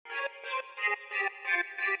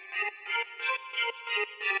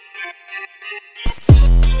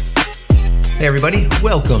Hey everybody,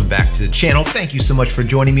 welcome back to the channel. Thank you so much for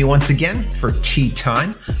joining me once again for tea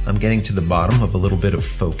time. I'm getting to the bottom of a little bit of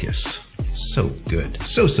focus. So good,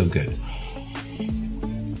 so good.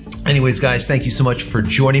 Anyways, guys, thank you so much for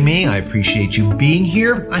joining me. I appreciate you being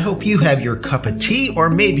here. I hope you have your cup of tea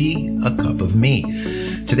or maybe a cup of me.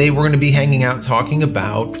 Today, we're going to be hanging out talking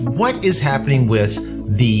about what is happening with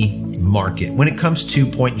the market. When it comes to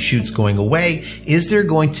point and shoots going away, is there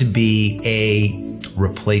going to be a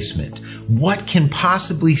replacement? What can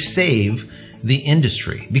possibly save the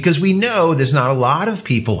industry? Because we know there's not a lot of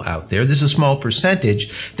people out there, there's a small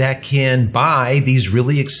percentage that can buy these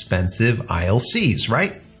really expensive ILCs,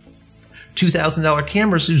 right? $2,000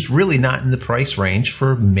 cameras is really not in the price range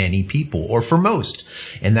for many people, or for most.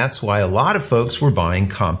 And that's why a lot of folks were buying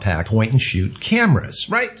compact point and shoot cameras,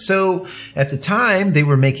 right? So at the time, they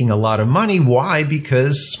were making a lot of money. Why?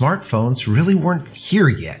 Because smartphones really weren't here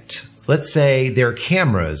yet. Let's say their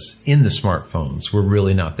cameras in the smartphones were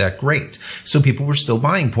really not that great. So people were still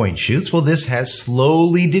buying point and shoots. Well, this has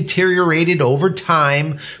slowly deteriorated over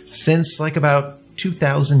time since like about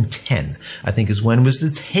 2010, I think, is when was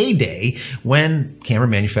its heyday, when camera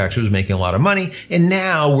manufacturers were making a lot of money. And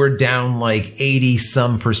now we're down like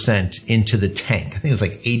 80-some% into the tank. I think it was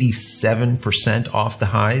like 87% off the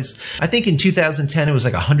highs. I think in 2010, it was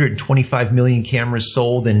like 125 million cameras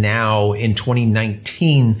sold. And now in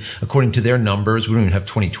 2019, according to their numbers, we don't even have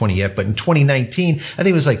 2020 yet, but in 2019, I think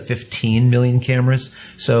it was like 15 million cameras.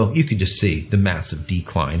 So you could just see the massive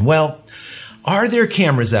decline. Well, are there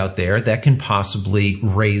cameras out there that can possibly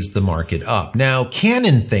raise the market up? Now,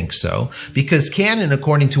 Canon thinks so, because Canon,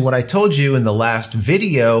 according to what I told you in the last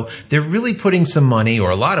video, they're really putting some money,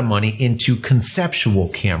 or a lot of money, into conceptual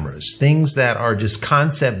cameras, things that are just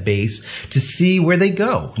concept-based to see where they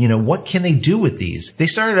go. You know, what can they do with these? They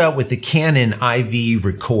started out with the Canon IVY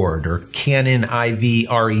Record, or Canon IVY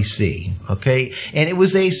REC, okay? And it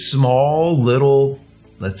was a small little,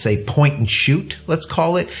 let's say, point and shoot, let's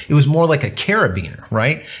call it. It was more like a carabiner,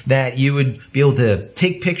 right? That you would be able to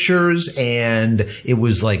take pictures, and it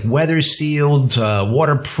was like weather sealed,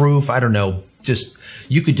 waterproof, I don't know, just,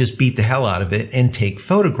 you could just beat the hell out of it and take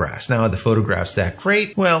photographs. Now, are the photographs that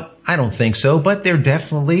great? Well, I don't think so, but they're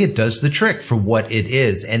definitely, it does the trick for what it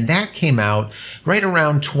is. And that came out right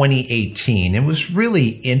around 2018. It was really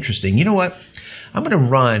interesting. You know what? I'm going to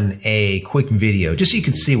run a quick video just so you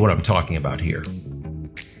can see what I'm talking about here.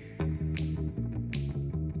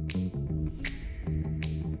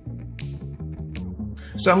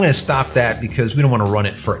 So I'm going to stop that because we don't want to run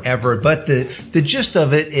it forever. But the gist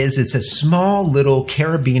of it is it's a small little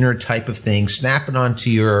carabiner type of thing. Snap it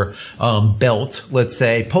onto your belt, let's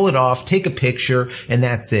say, pull it off, take a picture, and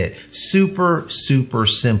that's it. Super, super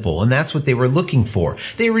simple. And that's what they were looking for.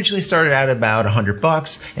 They originally started out about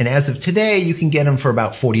 $100, and as of today, you can get them for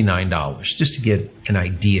about $49, just to get an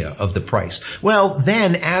idea of the price. Well,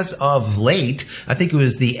 then as of late, I think it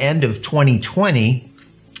was the end of 2020,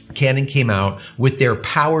 Canon came out with their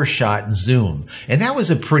PowerShot Zoom. And that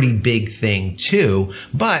was a pretty big thing too.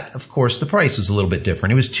 But of course, the price was a little bit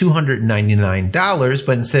different. It was $299,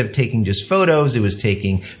 but instead of taking just photos, it was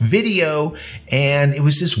taking video, and it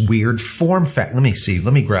was this weird form factor. Let me see.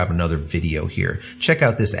 Let me grab another video here. Check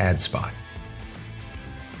out this ad spot.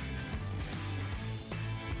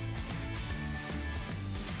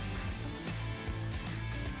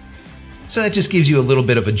 So that just gives you a little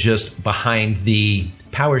bit of a gist behind the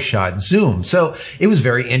PowerShot Zoom. So it was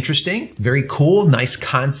very interesting, very cool, nice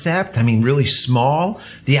concept. I mean, really small.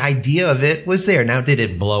 The idea of it was there. Now, did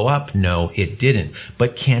it blow up? No, it didn't.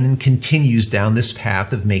 But Canon continues down this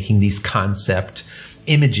path of making these concept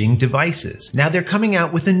imaging devices. Now they're coming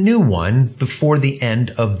out with a new one before the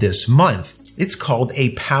end of this month. It's called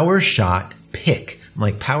a PowerShot PICK. I'm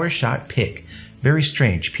like, PowerShot PICK. Very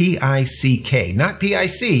strange. P-I-C-K, not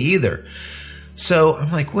P-I-C either. So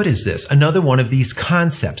I'm like, what is this? Another one of these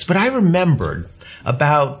concepts. But I remembered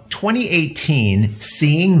about 2018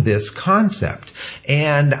 seeing this concept.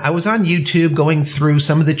 And I was on YouTube going through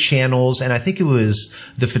some of the channels, and I think it was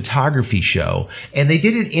the photography show. And they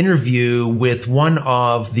did an interview with one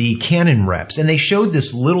of the Canon reps, and they showed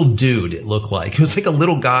this little dude, it looked like. It was like a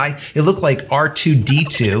little guy. It looked like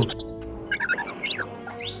R2-D2.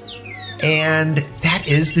 And that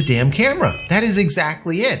is the damn camera. That is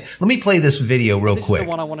exactly it. Let me play this video real quick. This is the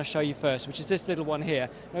one I want to show you first, which is this little one here.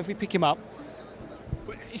 Now, if we pick him up,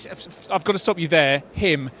 I've got to stop you there.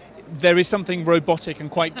 Him. There is something robotic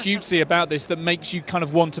and quite cutesy about this that makes you kind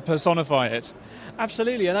of want to personify it.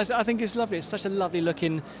 Absolutely, and I think it's lovely. It's such a lovely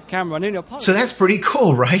looking camera. So that's pretty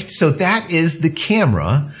cool, right? So that is the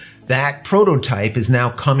camera that prototype is now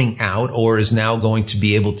coming out, or is now going to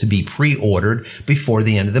be able to be pre-ordered before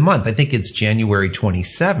the end of the month. I think it's January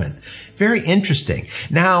 27th. Very interesting.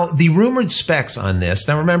 Now, the rumored specs on this,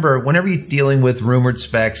 now remember, whenever you're dealing with rumored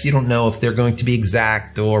specs, you don't know if they're going to be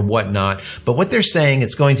exact or whatnot, but what they're saying,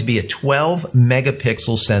 it's going to be a 12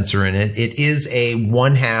 megapixel sensor in it. It is a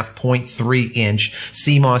 1/2 0.3 inch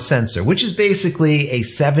CMOS sensor, which is basically a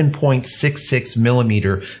 7.66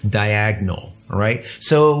 millimeter diagonal, all right?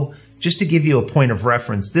 So just to give you a point of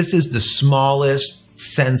reference, this is the smallest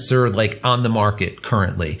sensor like on the market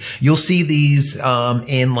currently. You'll see these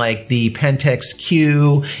in like the Pentax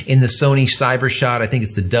Q, in the Sony CyberShot, I think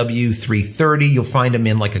it's the W330. You'll find them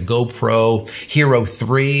in like a GoPro Hero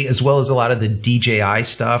 3, as well as a lot of the DJI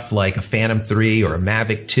stuff like a Phantom 3 or a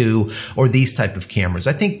Mavic 2 or these type of cameras.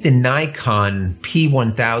 I think the Nikon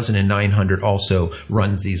P1000 and 900 also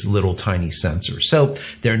runs these little tiny sensors. So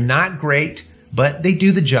they're not great, but they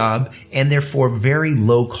do the job, and they're for very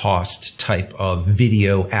low cost type of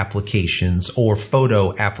video applications or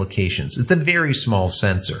photo applications. It's a very small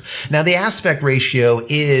sensor. Now the aspect ratio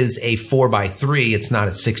is a 4:3. It's not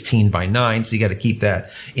a 16:9. So you got to keep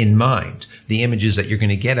that in mind, the images that you're going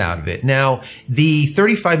to get out of it. Now the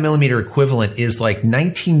 35 millimeter equivalent is like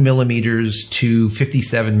 19 millimeters to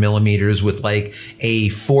 57 millimeters with like a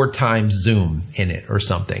 4x zoom in it or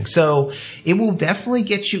something. So it will definitely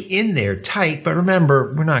get you in there tight. But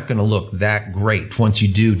remember, we're not going to look that great once you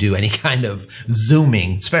do any kind of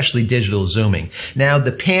zooming, especially digital zooming. Now,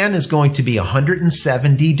 the pan is going to be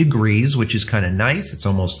 170 degrees, which is kind of nice. It's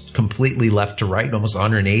almost completely left to right, almost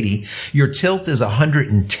 180. Your tilt is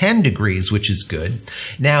 110 degrees, which is good.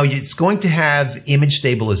 Now, it's going to have image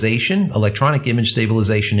stabilization, electronic image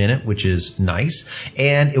stabilization in it, which is nice.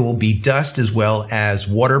 And it will be dust as well as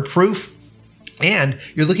waterproof. And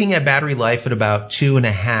you're looking at battery life at about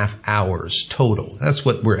 2.5 hours total. That's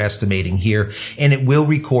what we're estimating here. And it will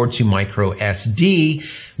record to microSD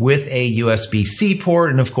with a USB-C port.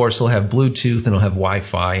 And of course, it'll have Bluetooth and it'll have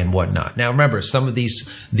Wi-Fi and whatnot. Now, remember, some of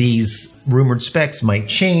these rumored specs might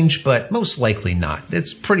change, but most likely not.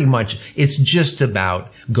 It's pretty much, it's just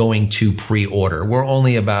about going to pre-order. We're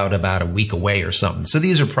only about a week away or something. So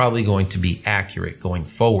these are probably going to be accurate going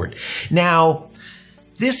forward. Now,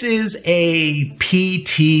 this is a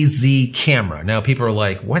PTZ camera. Now, people are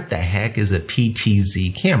like, what the heck is a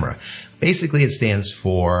PTZ camera? Basically, it stands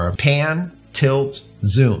for pan, tilt,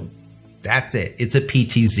 zoom. That's it. It's a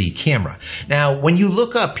PTZ camera. Now, when you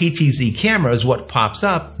look up PTZ cameras, what pops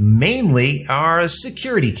up mainly are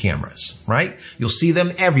security cameras, right? You'll see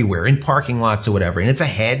them everywhere in parking lots or whatever. And it's a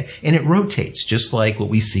head and it rotates just like what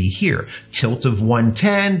we see here. Tilt of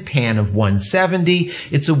 110, pan of 170.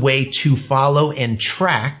 It's a way to follow and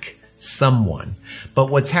track someone. But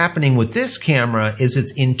what's happening with this camera is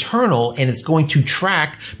it's internal and it's going to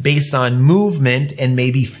track based on movement and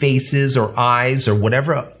maybe faces or eyes or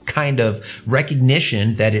whatever kind of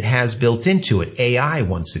recognition that it has built into it. AI,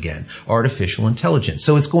 once again, artificial intelligence.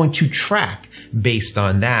 So it's going to track based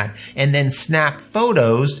on that and then snap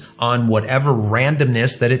photos on whatever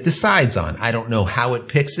randomness that it decides on. I don't know how it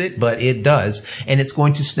picks it, but it does. And it's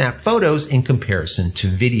going to snap photos in comparison to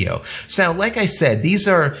video. So like I said, these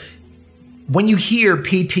are, when you hear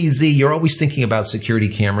PTZ, you're always thinking about security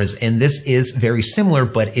cameras, and this is very similar,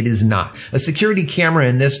 but it is not. A security camera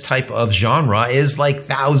in this type of genre is like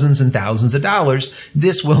thousands and thousands of dollars.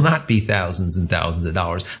 This will not be thousands and thousands of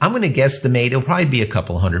dollars. I'm going to guesstimate it'll probably be a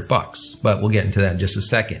couple $100, but we'll get into that in just a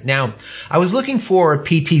second. Now, I was looking for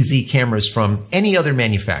PTZ cameras from any other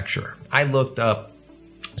manufacturer. I looked up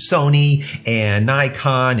Sony and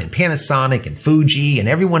Nikon and Panasonic and Fuji and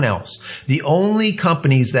everyone else. The only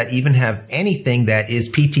companies that even have anything that is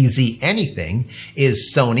PTZ anything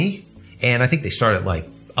is Sony. And I think they start at like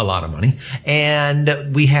a lot of money.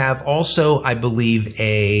 And we have also, I believe,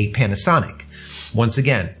 a Panasonic. Once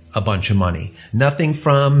again, a bunch of money. Nothing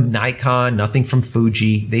from Nikon, nothing from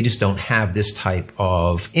Fuji. They just don't have this type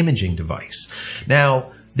of imaging device.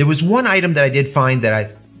 Now, there was one item that I did find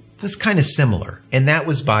that was kind of similar, and that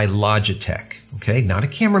was by Logitech. Okay, not a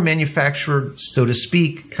camera manufacturer, so to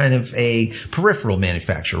speak, kind of a peripheral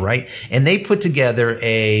manufacturer, right? And they put together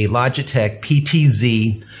a Logitech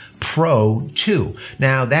PTZ Pro 2.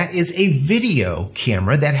 Now, that is a video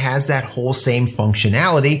camera that has that whole same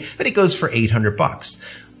functionality, but it goes for $800.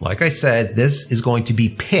 Like I said, this is going to be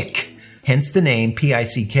PICK, hence the name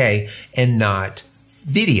PICK, and not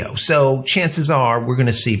video. So chances are we're going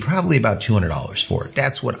to see probably about $200 for it.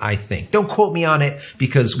 That's what I think. Don't quote me on it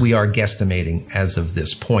because we are guesstimating as of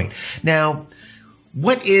this point. Now,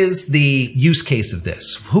 what is the use case of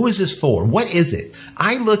this? Who is this for? What is it?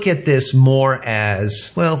 I look at this more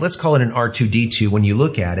as, well, let's call it an R2-D2 when you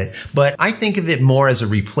look at it, but I think of it more as a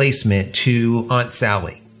replacement to Aunt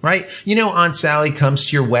Sally, right? You know, Aunt Sally comes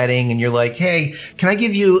to your wedding and you're like, hey, can I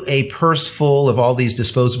give you a purse full of all these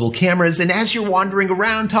disposable cameras? And as you're wandering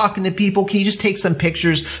around talking to people, can you just take some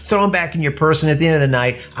pictures, throw them back in your purse, and at the end of the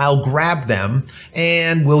night, I'll grab them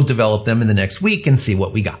and we'll develop them in the next week and see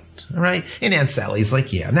what we got. All right. And Aunt Sally's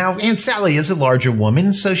like, yeah. Now, Aunt Sally is a larger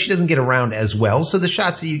woman, so she doesn't get around as well. So the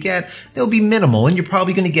shots that you get, they'll be minimal. And you're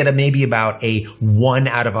probably going to get maybe about a 1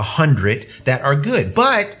 out of 100 that are good.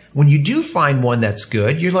 But when you do find one that's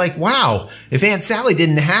good, you're like, wow, if Aunt Sally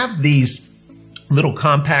didn't have these little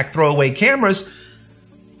compact throwaway cameras,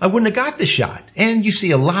 I wouldn't have got the shot. And you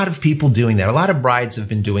see a lot of people doing that. A lot of brides have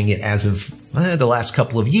been doing it as of the last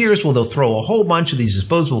couple of years. Well, they'll throw a whole bunch of these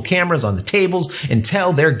disposable cameras on the tables and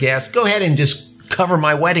tell their guests, go ahead and just cover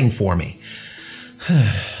my wedding for me.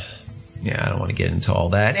 Yeah, I don't want to get into all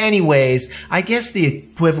that. Anyways, I guess the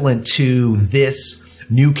equivalent to this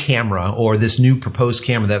new camera, or this new proposed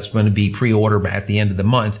camera that's going to be pre-ordered at the end of the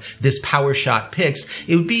month, this PowerShot PICK,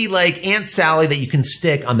 it would be like Aunt Sally that you can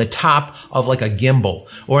stick on the top of like a gimbal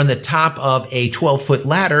or on the top of a 12-foot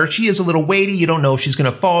ladder. She is a little weighty. You don't know if she's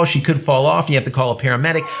going to fall. She could fall off and you have to call a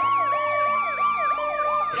paramedic.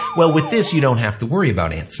 Well, with this, you don't have to worry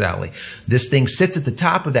about Aunt Sally. This thing sits at the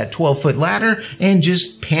top of that 12-foot ladder and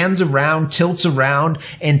just pans around, tilts around,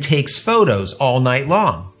 and takes photos all night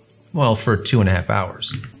long. Well, for 2.5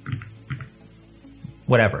 hours.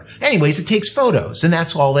 Whatever. Anyways, it takes photos, and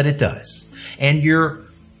that's all that it does. And your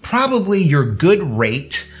good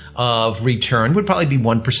rate of return would probably be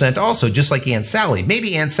 1% also, just like Aunt Sally.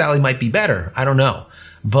 Maybe Aunt Sally might be better. I don't know.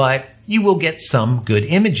 But you will get some good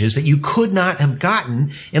images that you could not have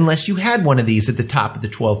gotten unless you had one of these at the top of the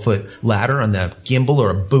 12-foot ladder on the gimbal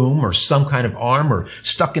or a boom or some kind of arm or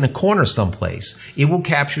stuck in a corner someplace. It will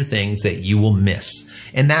capture things that you will miss.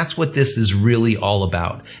 And that's what this is really all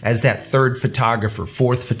about. As that third photographer,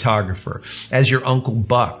 fourth photographer, as your Uncle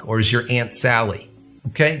Buck or as your Aunt Sally.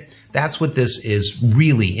 Okay? That's what this is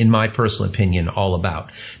really, in my personal opinion, all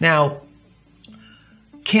about. Now,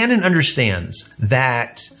 Canon understands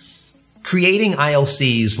that creating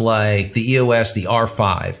ILCs like the EOS, the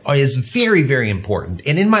R5 is very, very important.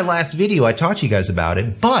 And in my last video, I taught you guys about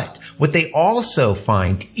it. But what they also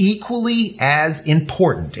find equally as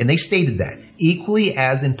important, and they stated that, equally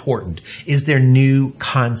as important, is their new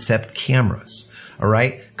concept cameras. All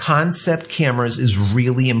right? Concept cameras is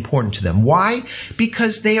really important to them. Why?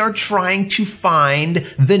 Because they are trying to find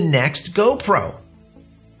the next GoPro.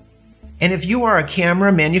 And if you are a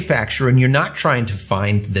camera manufacturer and you're not trying to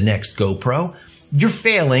find the next GoPro, you're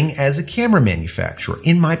failing as a camera manufacturer,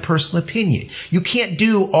 in my personal opinion. You can't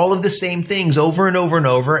do all of the same things over and over and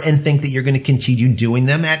over and think that you're going to continue doing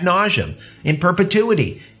them ad nauseum, in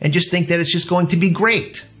perpetuity, and just think that it's just going to be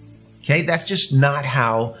great. Okay? That's just not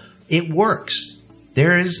how it works.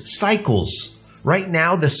 There's cycles. Right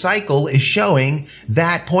now, the cycle is showing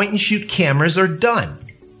that point-and-shoot cameras are done.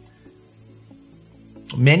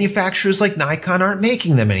 Manufacturers like Nikon aren't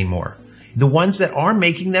making them anymore. The ones that are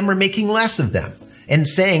making them are making less of them and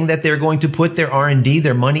saying that they're going to put their R&D,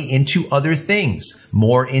 their money into other things,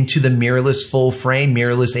 more into the mirrorless full frame,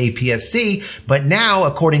 mirrorless APS-C. But now,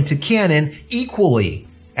 according to Canon, equally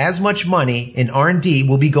as much money in R&D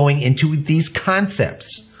will be going into these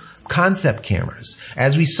concept cameras.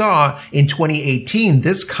 As we saw in 2018,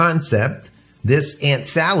 this concept, this Aunt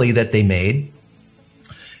Sally that they made,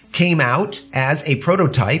 came out as a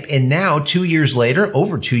prototype, and now 2 years later,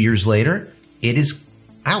 over 2 years later, it is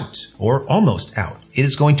out, or almost out. It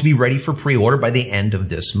is going to be ready for pre-order by the end of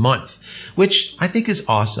this month, which I think is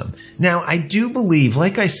awesome. Now, I do believe,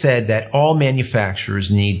 like I said, that all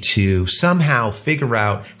manufacturers need to somehow figure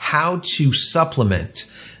out how to supplement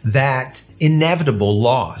that inevitable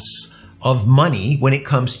loss of money when it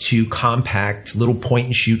comes to compact little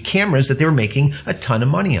point-and-shoot cameras that they were making a ton of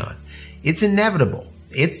money on. It's inevitable.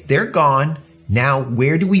 They're gone. Now,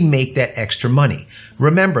 where do we make that extra money?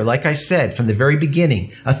 Remember, like I said from the very beginning,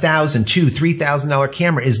 $1,000, $2,000, $3,000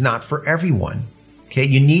 camera is not for everyone. Okay,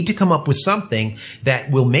 you need to come up with something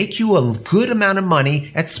that will make you a good amount of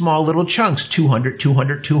money at small little chunks, 200,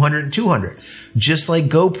 200, 200, and 200, just like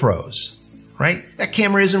GoPros, right? That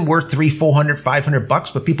camera isn't worth $300, $400,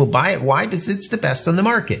 $500, but people buy it. Why? Because it's the best on the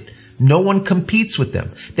market. No one competes with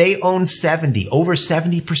them. They own over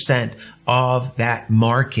 70% of that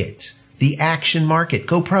market, the action market,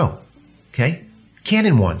 GoPro. Okay?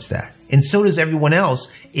 Canon wants that. And so does everyone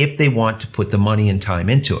else if they want to put the money and time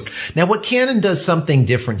into it. Now, what Canon does something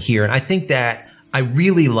different here, and I think that I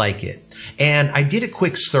really like it. And I did a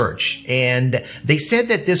quick search and they said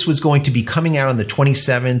that this was going to be coming out on the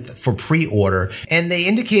 27th for pre-order. And they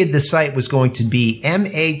indicated the site was going to be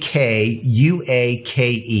MAKUAKE.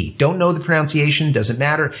 Don't know the pronunciation, doesn't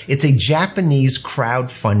matter. It's a Japanese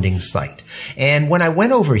crowdfunding site. And when I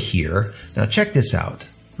went over here, now check this out.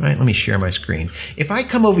 Right, let me share my screen. If I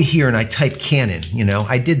come over here and I type Canon,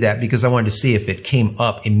 I did that because I wanted to see if it came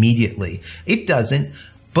up immediately. It doesn't,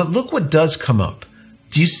 but look what does come up.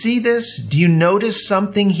 Do you see this? Do you notice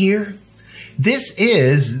something here? This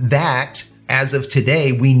is that, as of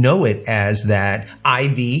today, we know it as that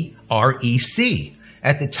IVY REC.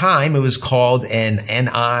 At the time, it was called an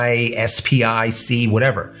NISPIC,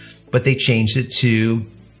 whatever, but they changed it to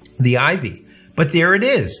the IVY. But there it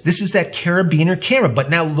is. This is that carabiner camera. But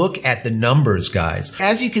now look at the numbers, guys.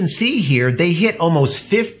 As you can see here, they hit almost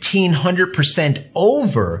 1,500%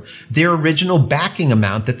 over their original backing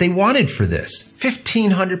amount that they wanted for this.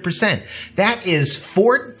 1,500%. That is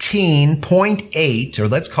 14.8, or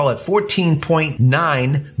let's call it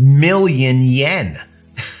 14.9 million yen.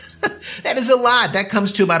 That is a lot. That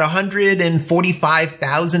comes to about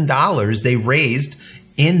 $145,000 they raised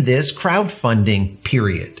in this crowdfunding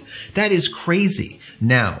period. That is crazy.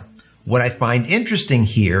 Now, what I find interesting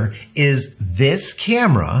here is this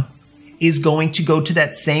camera is going to go to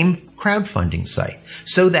that same crowdfunding site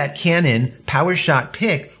so that Canon PowerShot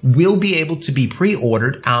PICK will be able to be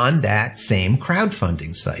pre-ordered on that same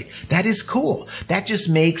crowdfunding site. That is cool. That just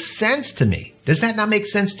makes sense to me. Does that not make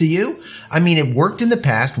sense to you? I mean, it worked in the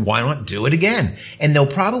past. Why not do it again? And they'll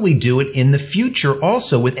probably do it in the future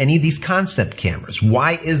also with any of these concept cameras.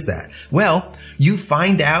 Why is that? Well, you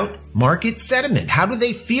find out market sentiment. How do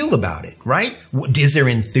they feel about it, right? Is there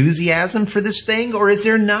enthusiasm for this thing or is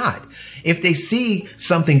there not? If they see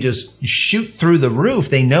something just shoot through the roof,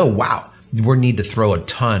 they know, wow, we need to throw a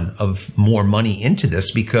ton of more money into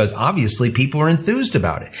this because obviously people are enthused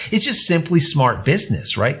about it. It's just simply smart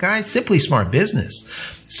business, right, guys? Simply smart business.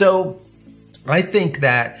 So I think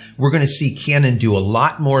that we're going to see Canon do a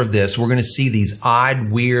lot more of this. We're going to see these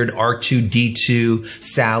odd, weird R2-D2,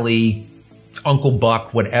 Sally, Uncle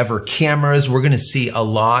Buck, whatever cameras. We're going to see a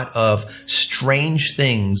lot of strange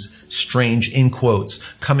things, strange in quotes,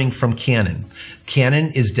 coming from Canon.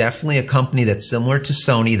 Canon is definitely a company that's similar to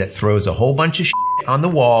Sony that throws a whole bunch of shit on the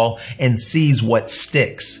wall and sees what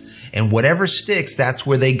sticks. And whatever sticks, that's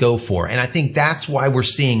where they go for. And I think that's why we're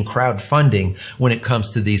seeing crowdfunding when it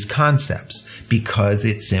comes to these concepts, because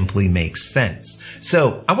it simply makes sense.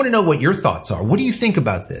 So I want to know what your thoughts are. What do you think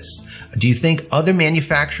about this? Do you think other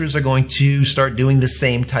manufacturers are going to start doing the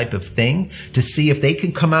same type of thing to see if they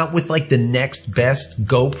can come out with like the next best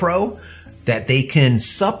GoPro that they can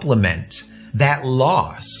supplement that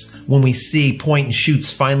loss when we see point and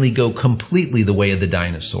shoots finally go completely the way of the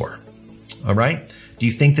dinosaur? All right. Do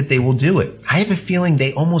you think that they will do it? I have a feeling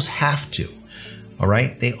they almost have to. All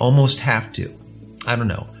right. They almost have to. I don't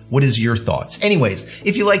know. What is your thoughts? Anyways,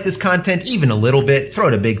 if you like this content even a little bit, throw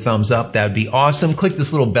it a big thumbs up. That would be awesome. Click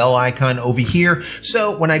this little bell icon over here.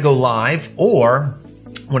 So when I go live or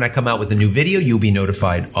when I come out with a new video, you'll be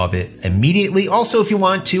notified of it immediately. Also, if you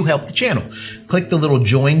want to help the channel, click the little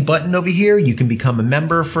join button over here. You can become a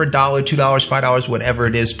member for $1, $2, $5, whatever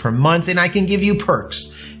it is per month, and I can give you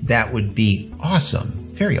perks. That would be awesome.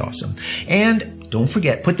 Very awesome. And don't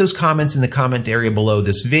forget, put those comments in the comment area below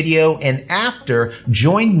this video. And after,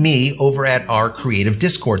 join me over at our creative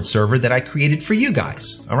Discord server that I created for you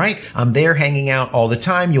guys. All right. I'm there hanging out all the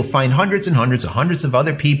time. You'll find hundreds and hundreds of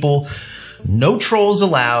other people. No trolls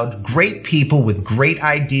allowed, great people with great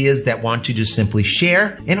ideas that want to just simply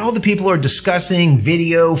share. And all the people are discussing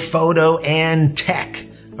video, photo, and tech.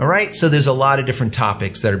 All right, so there's a lot of different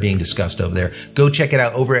topics that are being discussed over there. Go check it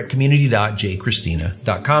out over at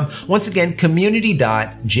community.JCristina.com. Once again,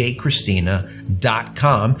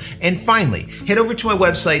 community.JCristina.com. And finally, head over to my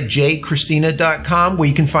website, JCristina.com, where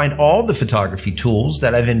you can find all the photography tools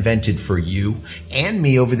that I've invented for you and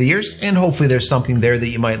me over the years. And hopefully there's something there that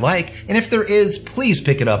you might like. And if there is, please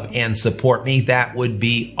pick it up and support me. That would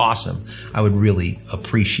be awesome. I would really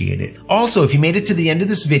appreciate it. Also, if you made it to the end of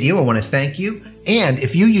this video, I want to thank you. And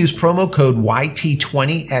if you use promo code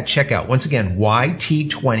YT20 at checkout, once again,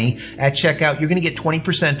 YT20 at checkout, you're going to get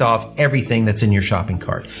 20% off everything that's in your shopping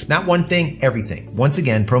cart. Not one thing, everything. Once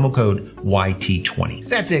again, promo code YT20.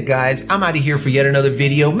 That's it, guys. I'm out of here for yet another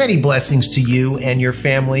video. Many blessings to you and your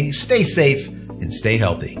family. Stay safe and stay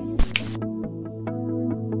healthy.